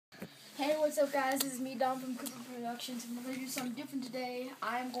Hey, what's up guys? This is me, Dom from Cooper Productions, and we're going to do something different today.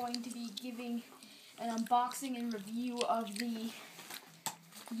 I'm going to be giving an unboxing and review of the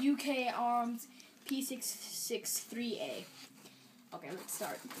UK Arms p663. Okay, let's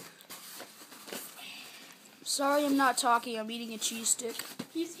start. Sorry I'm not talking, I'm eating a cheese stick.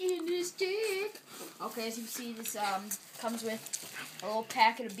 He's eating a stick! Okay, as you see, this comes with a little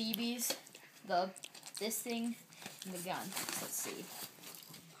packet of BBs, this thing, and the gun. Let's see.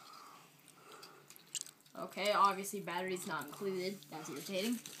 Okay, obviously battery's not included. That's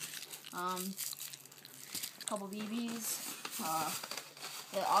irritating. A couple BBs.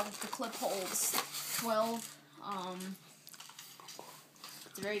 The clip holds 12.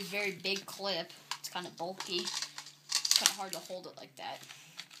 It's a very, very big clip. It's kind of bulky. It's kind of hard to hold it like that.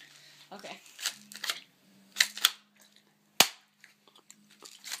 Okay.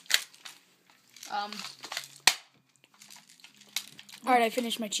 Alright, I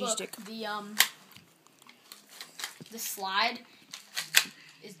finished my cheese stick. The slide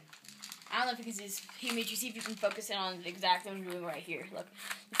is, I don't know if you can see this, see if you can focus in on the exact thing I'm doing right here. Look,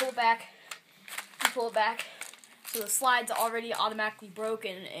 you pull it back, so the slide's already automatically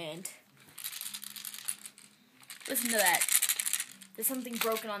broken, and listen to that. There's something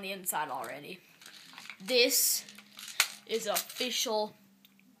broken on the inside already. This is an official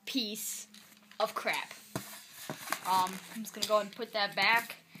piece of crap. I'm just going to go ahead and put that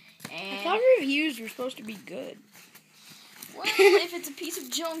back. And I thought reviews were supposed to be good. Well, if it's a piece of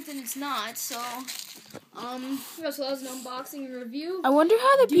junk, then it's not, so, so that was an unboxing and review. I wonder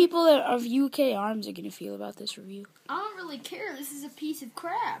how the people of UK Arms are going to feel about this review. I don't really care. This is a piece of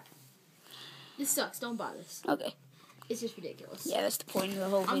crap. This sucks. Don't buy this. Okay. It's just ridiculous. Yeah, that's the point of the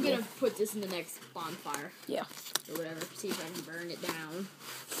whole video. I'm going to put this in the next bonfire. Yeah. Or whatever. See if I can burn it down.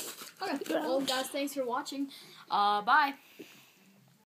 Okay. Well, guys, thanks for watching. Bye.